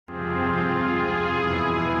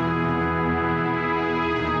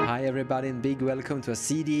everybody, and big welcome to a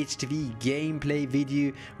cEDH TV gameplay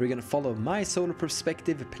video. We're gonna follow my solo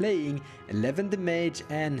perspective playing 11 the Mage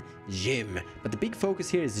and Jim. But the big focus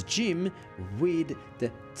here is Jim with the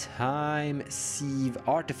time sieve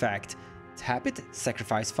artifact. Tap it,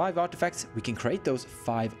 sacrifice 5 artifacts. We can create those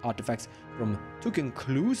 5 artifacts from token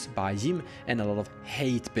clues by Jim and a lot of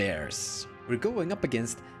hate bears. We're going up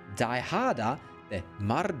against Dihada, the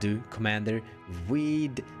Mardu commander,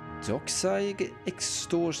 with Dockside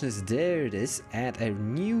Extortionist, there it is, and a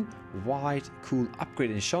new white cool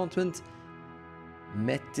upgrade enchantment.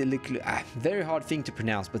 Very hard thing to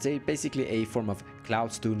pronounce, but it's basically a form of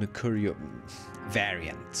Cloudstone Curio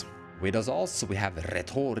variant. With us also we have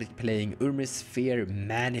Rhetoric playing Umbris Fear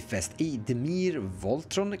Manifest, a Demir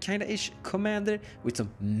Voltron kinda-ish commander with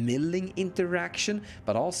some milling interaction,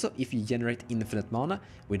 but also if you generate infinite mana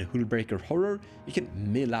with Hullbreaker Horror, you can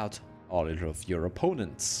mill out all of your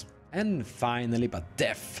opponents. And finally, but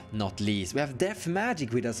def not least, we have Def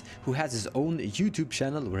Magic with us, who has his own YouTube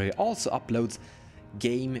channel where he also uploads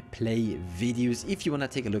gameplay videos if you want to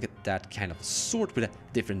take a look at that kind of sort with a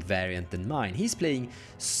different variant than mine. He's playing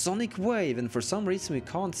Sonic Wave, and for some reason we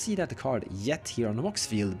can't see that card yet here on the Mox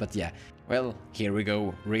field, but yeah, well, here we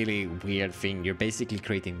go. Really weird thing. You're basically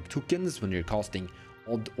creating tokens when you're casting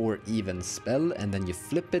odd or even spell, and then you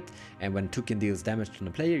flip it, and when token deals damage to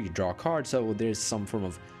the player you draw a card, so there's some form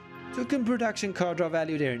of token production card draw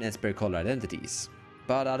value there in Esper Color Identities.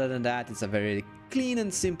 But other than that, it's a very clean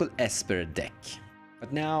and simple Esper deck.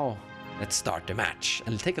 But now, let's start the match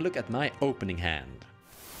and take a look at my opening hand.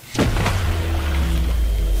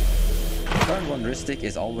 Turn 1 Ristic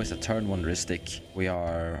is always a turn 1 Ristic. We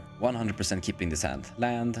are 100% keeping this hand.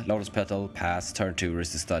 Land, Lotus Petal, pass, turn 2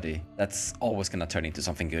 Ristic Study. That's always gonna turn into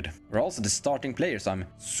something good. We're also the starting player, so I'm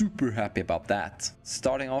super happy about that.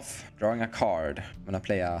 Starting off, drawing a card. I'm gonna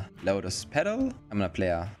play a Lotus Petal. I'm gonna play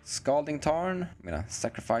a Scalding Tarn. I'm gonna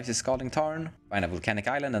sacrifice a Scalding Tarn, find a Volcanic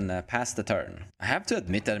Island, and pass the turn. I have to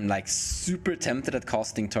admit that I'm like super tempted at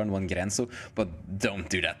casting turn 1 Grenzo, but don't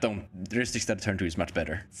do that. Don't. Ristic Study turn 2 is much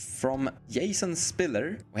better. From Jason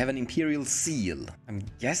Spiller, we have an Imperial Seal. I'm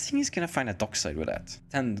guessing he's gonna find a Dockside with that.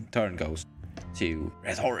 10 turn goes to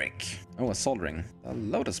Rhetoric. Oh, a Sol Ring. A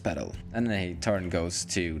Lotus Petal. And a turn goes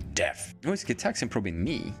to Def. Oh, he's attacking probably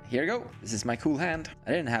me. Here we go. This is my cool hand.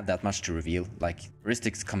 I didn't have that much to reveal. Like,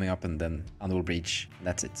 Ristic's coming up and then Unwell Breach. And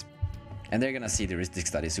that's it. And they're gonna see the Ristic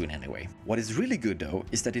Study soon anyway. What is really good though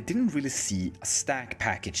is that it didn't really see a stack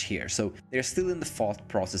package here, so they're still in the thought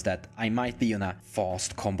process that I might be on a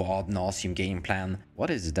fast combo ad nauseum game plan. What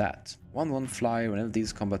is that? 1/1 fly, whenever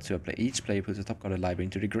these combat to a play, each player puts a top card of the library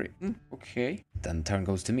into the grave. Okay. Then turn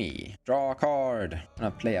goes to me. Draw a card. I'm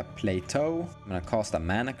gonna play a Plateau. I'm gonna cast a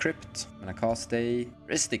Mana Crypt. I'm gonna cast a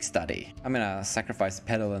Ristic Study. I'm gonna sacrifice a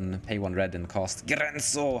Petal and pay 1 red and cast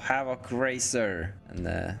Grenzo Havoc Racer. And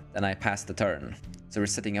then I pass the turn. So we're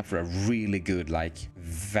setting up for a really good, like,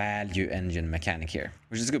 value engine mechanic here.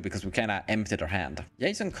 Which is good because we kind of emptied our hand.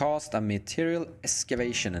 Jason cast a Material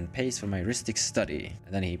Excavation and pays for my Ristic Study.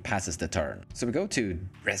 And then he passes the turn. So we go to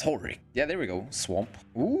Rhetoric. Yeah, there we go. Swamp.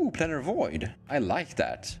 Ooh, Planar Void. I like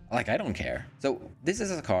that. Like, I don't care. So this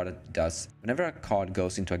is a card that does, whenever a card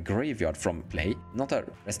goes into a graveyard from play, not a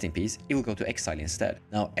rest in peace, it will go to exile instead.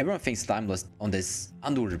 Now, everyone thinks that I'm lost on this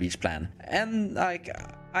Underwater Beach plan. And, like,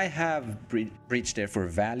 I have breached there for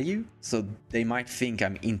value, so they might think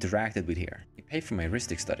I'm interacted with here. You pay for my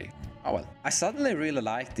Ristic Study. Oh well. I suddenly really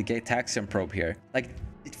like the Gataxian Probe here. Like,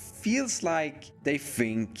 it feels like they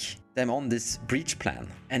think I'm on this breach plan,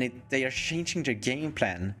 and they are changing their game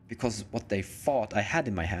plan because what they thought I had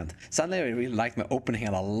in my hand. Suddenly I really liked my opening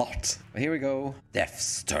hand a lot. But here we go.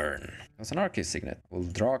 Death's turn. It's an Arcane Signet. We'll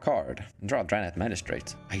draw a card. Draw a Draenei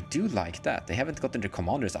Magistrate. I do like that. They haven't gotten their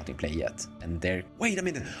commanders out in play yet. And they're... Wait a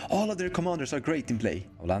minute! All of their commanders are great in play.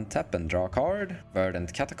 I will untap and draw a card.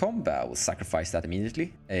 Verdant Catacomb. I will sacrifice that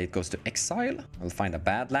immediately. It goes to exile. I'll find a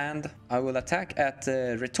bad land. I will attack at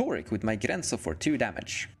Rhetoric with my Grenzo for 2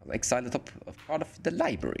 damage. I'll exile the top part of the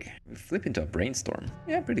library. We'll flip into a Brainstorm.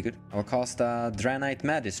 Yeah, pretty good. I'll cast a Draenei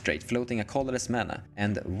Magistrate, floating a colorless mana.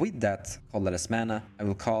 And with that colorless mana, I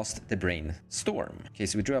will cast the Brainstorm. Okay,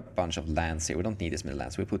 so we drew a bunch of lands here. We don't need this many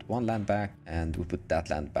lands. We put 1 land back, and we put that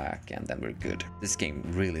land back, and then we're good. This game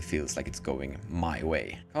really feels like it's going my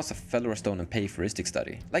way. Cast a Fellora Stone and pay for Ristic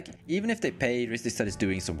Study. Like, even if they pay, Ristic Study is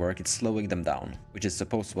doing some work. It's slowing them down, which is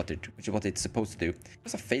what it's supposed to do.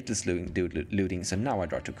 Because a Fatal Loom looting, so now I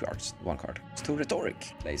draw 2 cards. 1 card. It's 2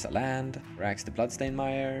 Rhetoric. Plays a land, cracks the Bloodstained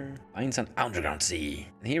Mire, finds an Underground Sea.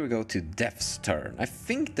 And here we go to Death's turn. I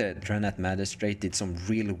think the Draenei Magistrate did some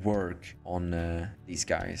real work on these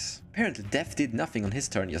guys. Apparently Death did nothing on his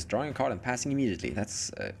turn, just drawing a card and passing immediately.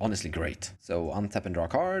 That's honestly great. So untap and draw a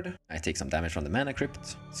card. I take some damage from the Mana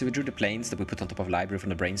Crypt. So we drew the planes that we put on top of library from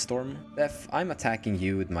the Brainstorm. Death, I'm attacking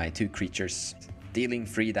you with my 2 creatures, dealing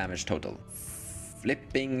 3 damage total.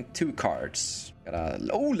 Flipping 2 cards. Got a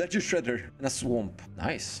Ledger Shredder and a Swamp.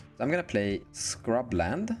 Nice. So I'm gonna play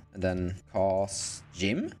Scrubland and then cast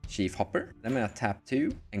Jim, Chief Hopper. Then I'm gonna tap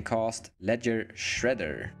 2 and cast Ledger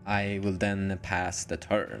Shredder. I will then pass the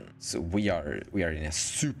turn. So we are in a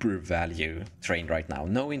super value train right now.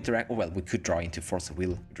 No interact. Oh, well, we could draw into Force of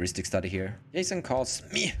Will. Heuristic Study here. Jason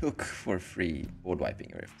casts me Hook for free board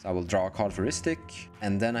wiping. So I will draw a card for Heuristic,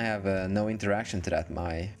 and then I have no interaction to that.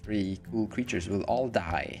 My 3 cool creatures will all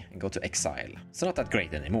die and go to exile. It's not that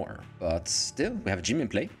great anymore, but still we have a Jim in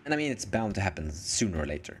play. And I mean, it's bound to happen sooner or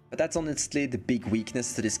later. But that's honestly the big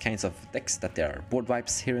weakness to this kinds of decks, that there are board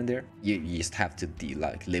wipes here and there. You just have to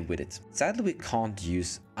live with it. Sadly, we can't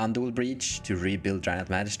use Underworld Breach to rebuild Draenei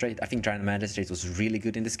Magistrate. I think Draenei Magistrate was really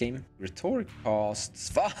good in this game. Rhetoric costs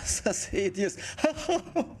Vasa's Hideous.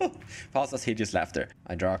 Vasa's Hideous Laughter.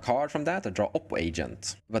 I draw a card from that. I draw Oppo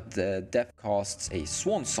Agent. But Death costs a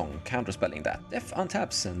Swan Song, counterspelling that. Death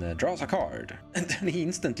untaps and draws a card. And then he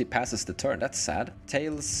instantly passes the turn. That's sad.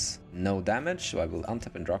 Tails, no damage, so I will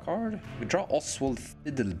untap and draw a card. We draw Oswald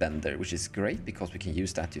Fiddlebender, which is great because we can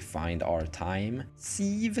use that to find our time.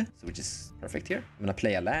 Sieve, so which is perfect here. I'm gonna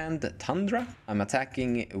play a land, Tundra. I'm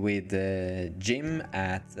attacking with Jim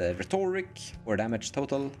at Rhetoric, 4 damage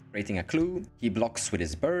total, creating a clue. He blocks with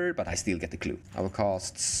his bird, but I still get the clue. I will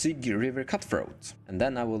cast Sig River Cutthroat, and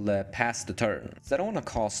then I will pass the turn. So I don't want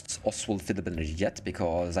to cast Oswald Fiddlebender yet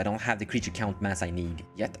because I don't have the creature count mass I need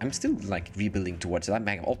yet. I'm still like rebuilding towards it. I'm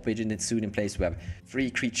having Opage in it soon in place. We have 3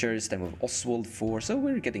 creatures, then we have Oswald 4, so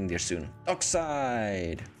we're getting there soon.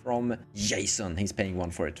 Dockside from Jason. He's paying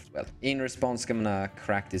 1 for it as well. In response, I'm gonna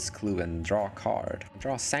crack this clue and draw a card.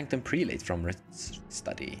 Draw Sanctum Prelate from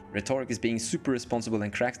Study. Rhetoric is being super responsible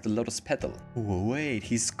and cracks the Lotus Petal. Oh wait,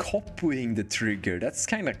 he's copying the trigger. That's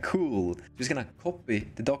kind of cool. He's gonna copy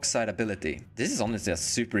the Dockside ability. This is honestly a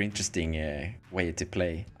super interesting way to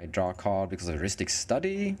play. I draw a card because of Heuristic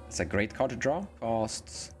Study. It's a great card to draw.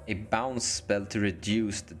 Costs a bounce spell to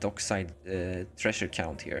reduce the Dockside treasure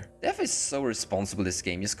count here. Death is so responsible this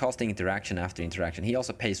game, just casting interaction after interaction. He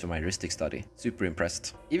also pays for my Heuristic Study. Super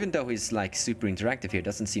impressed. Even though he's like super interactive here,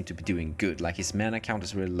 doesn't seem to be doing good. Like his mana count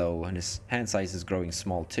is really low and his hand size is growing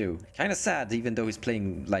small too. Kind of sad, even though he's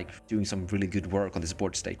playing like doing some really good work on this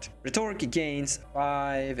board state. Rhetoric gains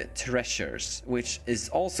 5 treasures, which is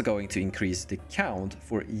also going to increase the count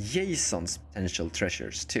for Jason's potential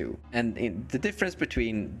treasures too. And the difference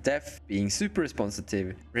between Death being super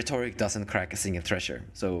responsive, Rhetoric doesn't crack a single treasure.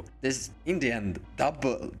 So this, in the end,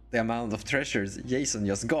 double the amount of treasures Jason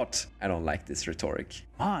just got. I don't like this Rhetoric.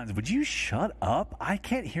 Mons, would you shut up? I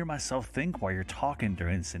can't hear myself think while you're talking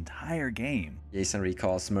during this entire game. Jason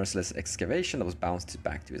recasts Merciless Excavation that was bounced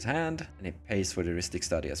back to his hand, and he pays for the Heuristic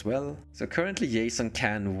Study as well. So currently Jason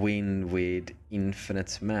can win with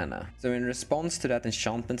infinite mana. So in response to that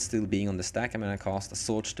enchantment still being on the stack, I'm gonna cast a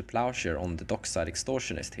Swords to Plowshare on the Dockside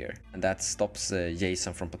Extortionist here. And that stops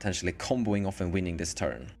Jason from potentially comboing off and winning this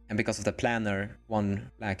turn. And because of the Planner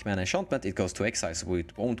 1 black mana enchantment, it goes to exile, so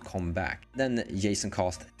it won't come back. Then Jason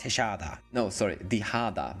casts Dihada,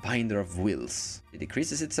 Binder of Wills. It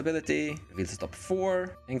decreases its ability, reveals top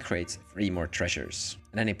 4, and creates 3 more treasures.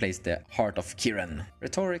 And then he plays the Heart of Kiran.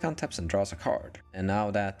 Rhetoric untaps and draws a card. And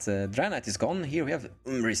now that Draenei is gone, here we have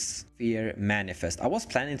Umbris, Fear Manifest. I was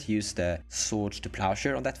planning to use the Swords to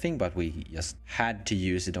Plowshare on that thing, but we just had to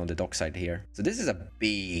use it on the Dockside here. So this is a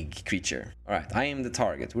big creature. Alright, I am the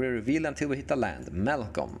target. We reveal until we hit a land.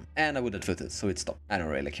 Malcolm. And I wouldn't foot it, so it stopped. I don't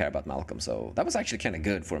really care about Malcolm, so that was actually kind of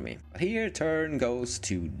good for me. But here, turn goes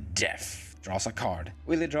to Death. Draws a card.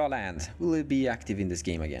 Will he draw land? Will he be active in this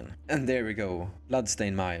game again? And there we go.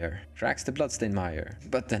 Bloodstained Mire. Tracks the Bloodstained Mire.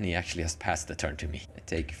 But then he actually has passed the turn to me. I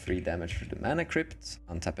take 3 damage for the Mana Crypt.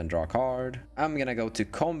 Untap and draw a card. I'm gonna go to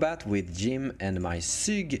combat with Jim and my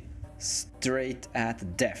Sig straight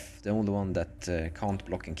at Death. The only one that can't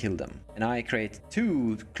block and kill them. And I create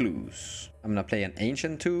 2 clues. I'm gonna play an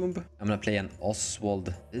Ancient Tomb. I'm gonna play an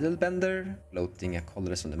Oswald Fiddlebender, floating a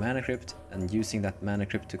colorless from the Mana Crypt, and using that Mana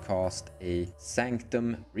Crypt to cast a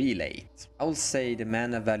Sanctum Prelate. I will say the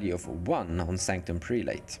mana value of 1 on Sanctum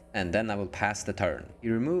Prelate, and then I will pass the turn.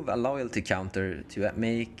 You remove a loyalty counter to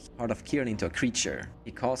make Heart of Kieran into a creature.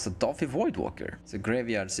 He casts a Daffy Voidwalker, so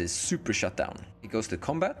Graveyards is super shut down. He goes to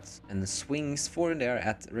combat and swings 4 in there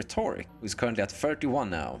at Rhetoric, who's currently at 31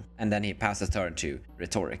 now, and then he passes turn to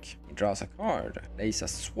Rhetoric. He draws a card, plays a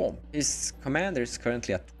Swamp. His commander is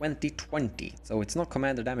currently at 2020, so it's not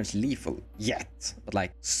commander damage lethal yet, but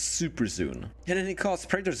like super soon. And then he casts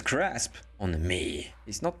Praetor's Grasp on me.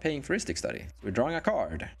 He's not paying for Rhystic Study, so we're drawing a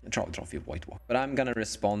card. Draw a White Walk. But I'm gonna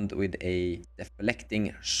respond with a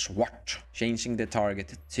Deflecting Swart, changing the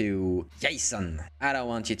target to Jason. I don't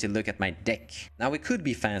want you to look at my deck. Now we could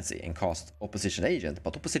be fancy and cast Opposition Agent,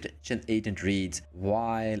 but Opposition Agent reads,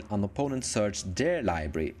 while an opponent searches their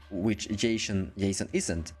library, which Jason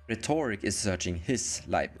isn't, Rhetoric is searching his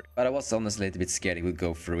library. But I was honestly a little bit scared he would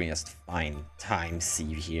go through and just find time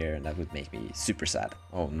sieve here, and that would make me super sad.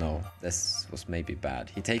 Oh no, this was maybe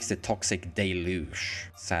bad. He takes the Toxic Deluge.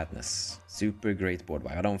 Sadness. Super great board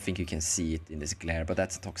vibe. I don't think you can see it in this glare, but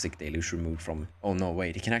that's a Toxic Deluge removed from... Oh no,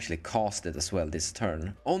 wait, he can actually cast it as well this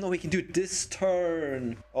turn. Oh no, he can do it this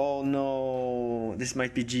turn. Oh no, this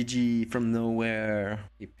might be GG from nowhere.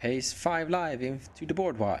 He pays 5 life into the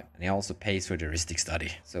board vibe, and he also pays for the Rhystic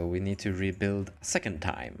Study. So we need to rebuild a second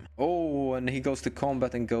time. Oh, and he goes to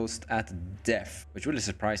combat and goes at Death, which really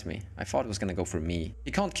surprised me. I thought it was gonna go for me.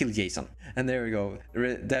 He can't kill Jason. And there we go.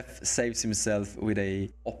 Death saves himself with a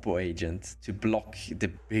Oppo Agent to block the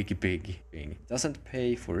big thing. Doesn't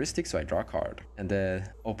pay for Rhystic, so I draw a card. And the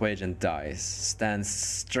Oppo Agent dies. Stands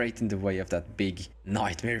straight in the way of that big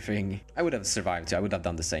nightmare thing. I would have survived too. I would have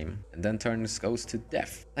done the same. And then turns goes to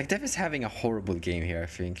Death. Like, Death is having a horrible game here, I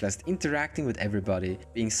think. Just interacting with everybody,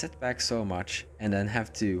 being set back so much, and then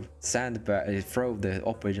have to throw the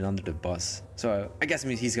Oppo Agent under the bus. So I guess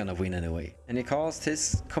he's gonna win anyway. And he casts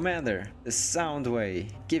his commander, the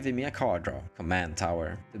Soundwave, giving me a card draw. Command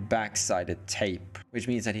Tower, the backsided tape, which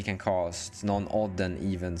means that he can cast non-odd and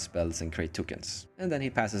even spells and create tokens. And then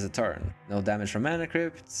he passes a turn. No damage from Mana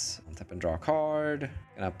Crypts. Untap and draw a card.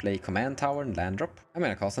 Gonna play Command Tower and land drop. I'm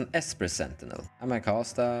gonna cast an Esper Sentinel. I'm gonna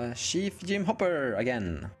cast a Chief Jim Hopper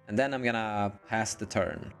again. And then I'm gonna pass the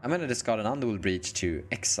turn. I'm gonna discard an Underworld Breach to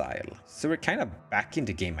exile. So we're kind of back in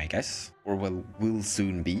the game, I guess. Or will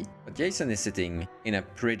soon be. But Jason is sitting in a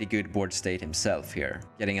pretty good board state himself here,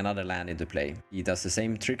 getting another land into play. He does the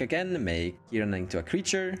same trick again, make Kieran into a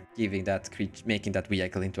creature, making that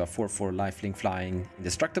vehicle into a 4/4 lifelink flying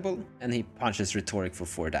indestructible, and he punches Rhetoric for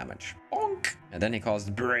 4 damage. Bonk! And then he casts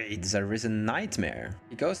Braids, a Risen Nightmare.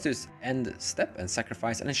 He goes to his end step and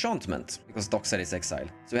sacrifice an enchantment, because Dockside is exiled.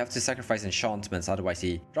 So we have to sacrifice enchantments, otherwise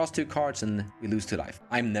he draws 2 cards and we lose 2 life.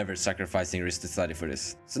 I'm never sacrificing Rhystic Study for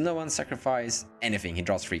this. So no one sacrifice anything, he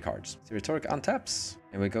draws 3 cards. So Rhetoric untaps,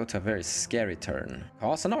 and we go to a very scary turn.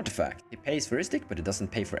 Cast an artifact. He pays for Rhystic, but it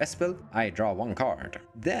doesn't pay for Espel. I draw 1 card.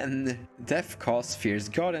 Then Death casts Fierce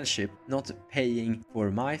Guardianship, not paying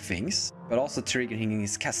for my things, but also triggering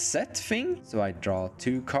his cassette thing. So I draw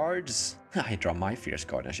 2 cards. I draw my Fierce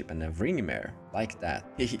Guardianship and a Ringmare. Like that.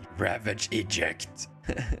 Ravage Eject.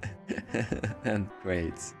 And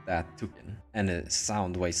creates that token. And a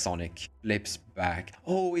Soundwave Sonic flips back.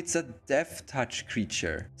 Oh, it's a Death Touch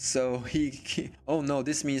creature. So he oh no,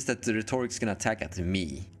 this means that the Rhetoric's gonna attack at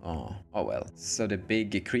me. Oh well. So the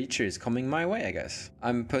big creature is coming my way, I guess.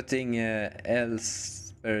 I'm putting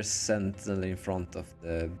Esper Sentinel in front of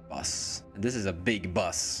the bus. And this is a big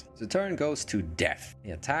bus. So turn goes to Death.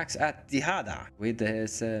 He attacks at Dihada with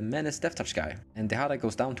his Menace Death Touch guy. And Dihada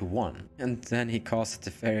goes down to 1. And then he casts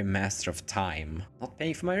the Fairy Master of Time. Not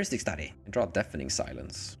paying for my Rhystic Study. And draw Deafening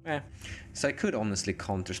Silence. So I could honestly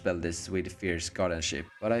counterspell this with Fierce Guardianship.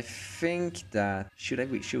 But I think that... Should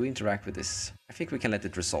we interact with this? I think we can let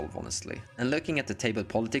it resolve, honestly. And looking at the table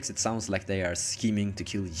politics, it sounds like they are scheming to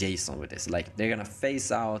kill Jason with this. Like, they're gonna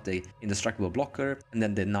phase out the indestructible blocker, and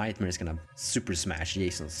then the Nightmare is gonna super smash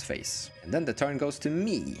Jason's face. And then the turn goes to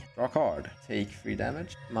me. Draw a card. Take 3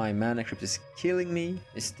 damage. My Mana Crypt is killing me.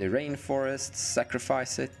 It's the Rainforest.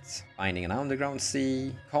 Sacrifice it. Finding an Underground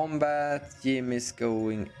Sea. Combat. Jim is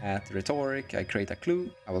going at Rhetoric. I create a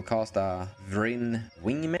clue. I will cast a Vryn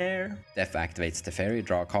Wingmare. Death activates the fairy.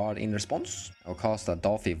 Draw a card in response. I'll cast a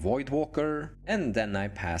Daffy Voidwalker. And then I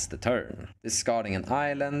pass the turn. Discarding an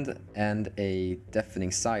island and a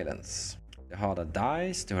Deafening Silence. Dihada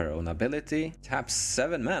dies to her own ability, taps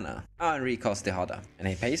 7 mana, and recasts Dihada. And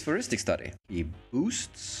he pays for Rhystic Study. He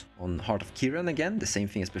boosts on Heart of Kiran again, the same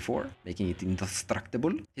thing as before, making it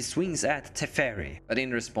indestructible. He swings at Teferi, but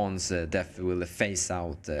in response, Def will phase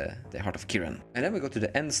out the Heart of Kiran. And then we go to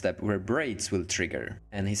the end step where Braids will trigger,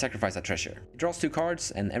 and he sacrifices a treasure. He draws 2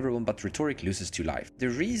 cards, and everyone but Rhetoric loses 2 life. The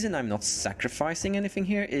reason I'm not sacrificing anything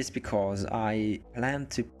here is because I plan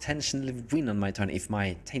to potentially win on my turn if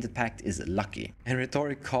my Tainted Pact is lucky. And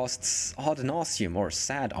Rhetoric costs Odd Nauseum or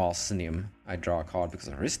Sad Osnium. I draw a card because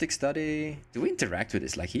of Rhystic Study. Do we interact with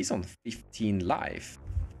this? Like, he's on 15 life.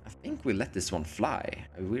 I think we let this one fly.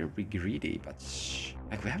 We're greedy, but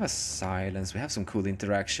like, we have a silence, we have some cool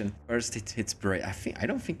interaction. First it hits Braid. I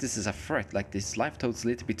don't think this is a threat. Like, this life total's a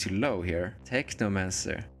little bit too low here.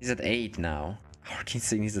 Technomancer. He's at 8 now. Arcane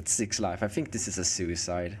Sign is at 6 life. I think this is a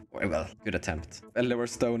suicide. Well, good attempt. Lower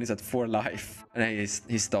Stone is at 4 life. And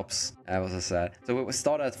he stops. That was so sad. So we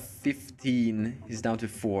start at 15. He's down to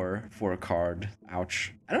 4 for a card.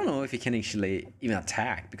 Ouch. I don't know if he can actually even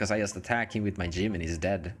attack, because I just attack him with my gym and he's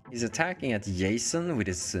dead. He's attacking at Jason with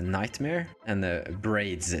his Nightmare, and the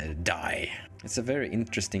Braids die. It's a very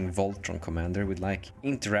interesting Voltron commander with like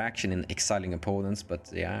interaction and exiling opponents, but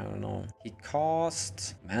yeah, I don't know. He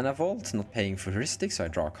cost Mana Vault, not paying for heuristics, so I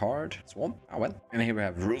draw a card. Swamp, oh well. And here we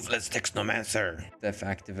have Ruthless Technomancer. Def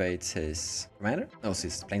activates his commander. No,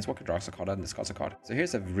 his Planeswalker, draws a card and discards a card. So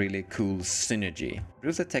here's a really cool synergy.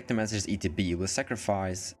 Ruthless Technomancer's ETB will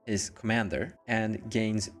sacrifice his commander and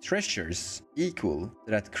gains treasures equal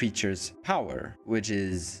to that creature's power, which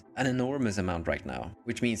is an enormous amount right now,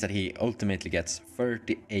 which means that he ultimately gets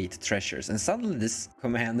 38 treasures. And suddenly this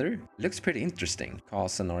commander looks pretty interesting.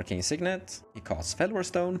 Casts an Arcane Signet, he casts Fellwar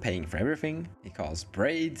Stone, paying for everything, he casts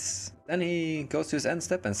Braids, then he goes to his end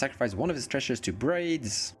step and sacrifices one of his treasures to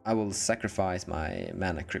Braids. I will sacrifice my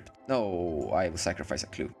Mana Crypt. No, I will sacrifice a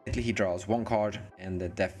clue. He draws 1 card and the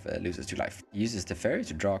Def loses 2 life. He uses Teferi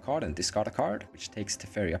to draw a card and discard a card, which takes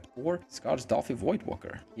Teferi up 4. Discards Daffy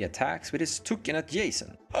Voidwalker. He attacks with his Tuken at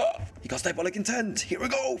Jason. He casts Diabolic Intent. Here we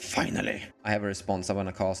go, finally. I have a response. I want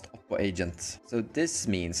to cast Oppo Agent. So this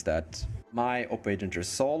means that my Oppo Agent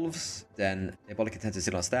resolves, then Diabolic Intent is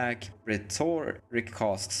still on stack. Rhetoric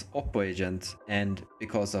casts Oppo Agent, and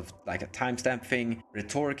because of like a timestamp thing,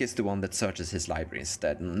 Rhetoric is the one that searches his library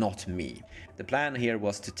instead, not me. The plan here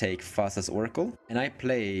was to take Faza's Oracle, and I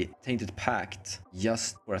play Tainted Pact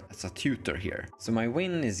just as a tutor here. So my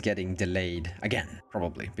win is getting delayed again,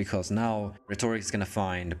 probably, because now Rhetoric is gonna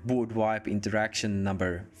find board wipe interaction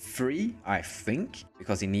number 3, I think,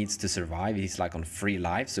 because he needs to survive. He's like on 3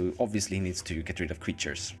 lives, so obviously he needs to get rid of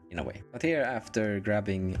creatures in a way. But here, after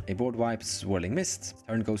grabbing a board wipe, Swirling Mist,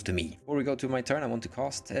 turn goes to me. Before we go to my turn, I want to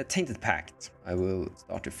cast Tainted Pact. I will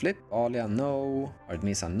start to flip. Alia, no.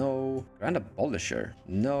 Artemisa, no. Grand Abolisher,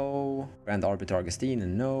 no. Grand Arbiter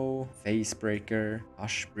Augustine, no. Facebreaker,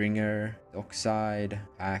 Hushbringer, Dockside,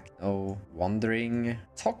 Pact, no. Wandering,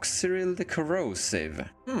 Toxyril the Corrosive.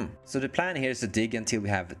 So the plan here is to dig until we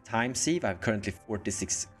have Time Sieve. I have currently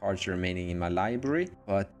 46 cards remaining in my library,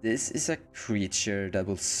 but this is a creature that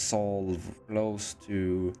will solve close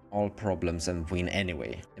to all problems and win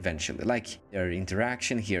anyway, eventually. Like, there are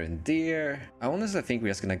interaction here and there. I honestly think we're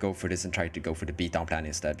just gonna go for this and try to go for the beatdown plan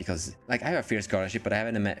instead, because like, I have a Fierce Guardianship, but I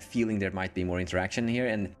have a feeling there might be more interaction here,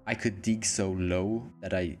 and I could dig so low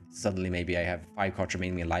that I suddenly maybe I have 5 cards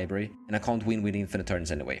remaining in library, and I can't win with infinite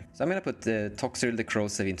turns anyway. So I'm gonna put the Toxyril the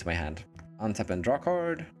Corrosive into my hand. Untap and draw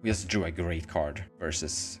card. We just drew a great card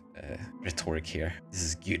versus Rhetoric here. This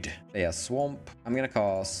is good. Play a Swamp. I'm gonna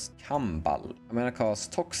cast Kambal. I'm gonna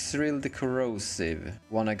cast Toxyril the Corrosive.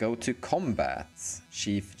 Wanna go to combat.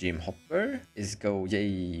 Chief Jim Hopper is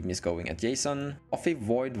going at Jason. Offy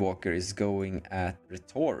Voidwalker is going at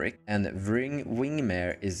Rhetoric. And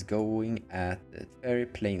Wingmare is going at the Fairy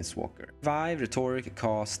Planeswalker. 5 Rhetoric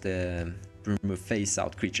cast remove face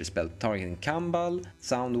out creature spell targeting Kambal,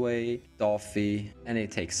 Soundwave, Daffy, and it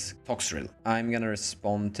takes Toxyril. I'm gonna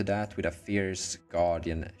respond to that with a Fierce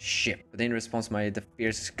Guardianship. But in response to the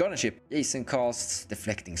Fierce Guardianship, Jason casts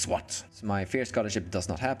Deflecting SWAT. So my Fierce Guardianship does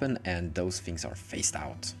not happen, and those things are phased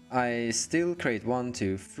out. I still create 1,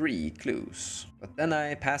 2, 3 clues. But then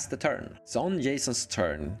I pass the turn. So on Jason's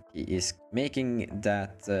turn, he is making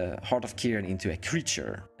that Heart of Kiran into a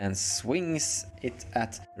creature and swings it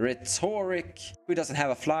at Rhetoric, who doesn't have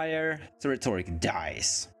a flyer, so Rhetoric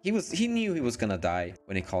dies. He knew he was gonna die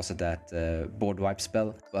when he casted that board wipe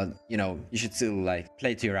spell, but you know, you should still like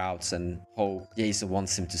play to your outs and hope Jason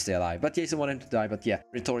wants him to stay alive. But Jason wanted him to die, but yeah,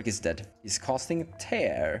 Rhetoric is dead. He's casting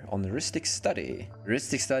Tear on Rhystic Study.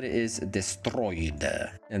 Rhystic Study is destroyed.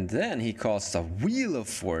 And then he casts a Wheel of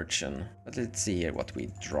Fortune. But let's see here what we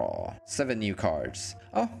draw. 7 new cards.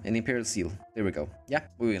 Oh, an Imperial Seal. There we go. Yeah,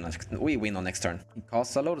 we win on next turn. He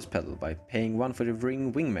casts a Lotus Petal by paying 1 for the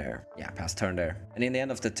Ring Wingmare. Yeah, pass turn there. And in the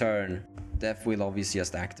end of the turn, Def will obviously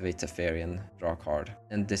just activate Teferi and draw a card,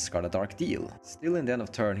 and discard a Dark Deal. Still in the end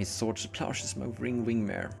of turn, he Swords Ploughshares my Ring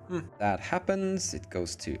Wingmare. That happens, it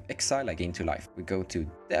goes to exile, I gain 2 life. We go to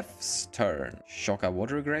Def's turn. Shock a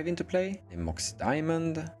Water Grave into play, a Mox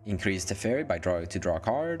Diamond, increase Teferi by draw a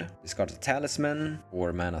card, discard a Talisman,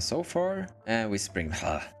 4 mana so far, and we spring.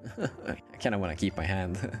 I kinda wanna keep my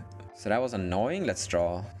hand. So that was annoying. Let's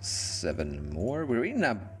draw 7 more. We're in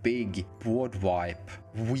a big board wipe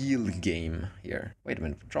wheel game here. Wait a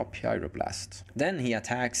minute, drop Pyroblast. Then he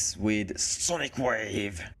attacks with Sonic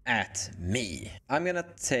Wave at me. I'm gonna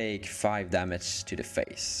take 5 damage to the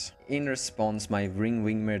face. In response, my Ring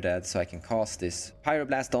Wingmare dead, so I can cast this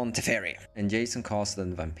Pyroblast on Teferi. And Jason casts a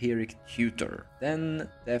Vampiric Tutor. Then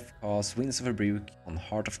Def casts Winds of Rebuke on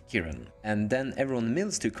Heart of Kiran. And then everyone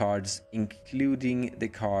mills 2 cards, including the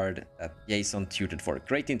card that Jason tutored for.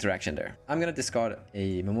 Great interaction there. I'm gonna discard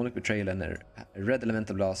a Mnemonic Betrayal and a Red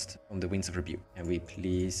Elemental Blast from the Winds of Rebuke. And we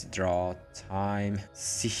please draw Time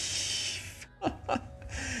Sieve.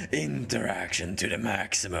 Interaction to the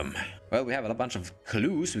maximum. Well, we have a bunch of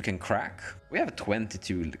clues we can crack. We have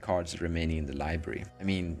 22 cards remaining in the library. I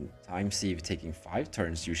mean, Time Sieve taking 5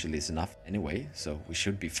 turns usually is enough anyway, so we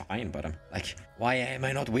should be fine, but I'm like, why am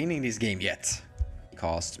I not winning this game yet?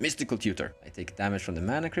 Cast Mystical Tutor. I take damage from the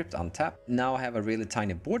Mana Crypt, untap. Now I have a really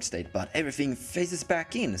tiny board state, but everything faces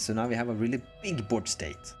back in, so now we have a really big board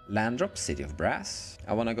state. Land drop, City of Brass.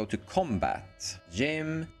 I want to go to combat.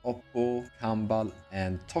 Jim, Oppo, Kambal,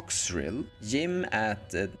 and Toxrill. Jim at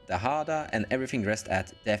Dihada, and everything rest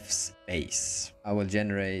at Def's base. I will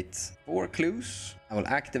generate 4 clues. I will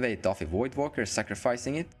activate Daffy Voidwalker,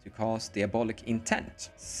 sacrificing it to cast Diabolic Intent.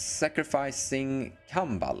 Sacrificing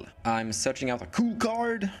Kambal. I'm searching out a cool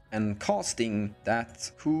card and casting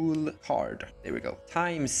that cool card. There we go.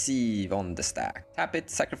 Time Sieve on the stack. Tap it,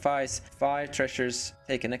 sacrifice 5 treasures,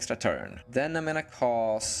 take an extra turn. Then I'm gonna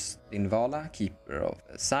cast Invala, Keeper of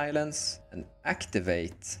Silence, and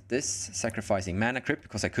activate this, sacrificing Mana Crypt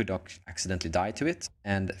because I could accidentally die to it,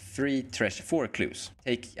 and 4 clues.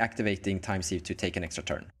 Activating Time Sieve to take an extra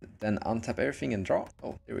turn. Then untap everything and draw.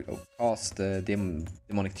 Oh, there we go. Cast the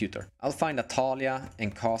Demonic Tutor. I'll find a Talia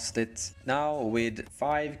and cast it now with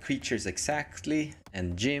 5 creatures exactly,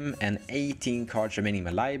 and Jim, and 18 cards remaining in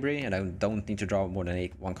my library, and I don't need to draw more than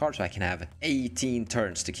 1 card, so I can have 18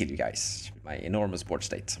 turns to kill you guys. My enormous board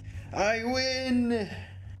state. I win!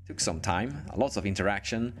 Took some time, lots of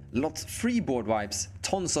interaction, lots free board wipes,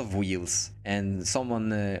 tons of wheels, and someone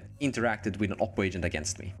interacted with an Oppo agent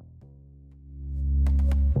against me.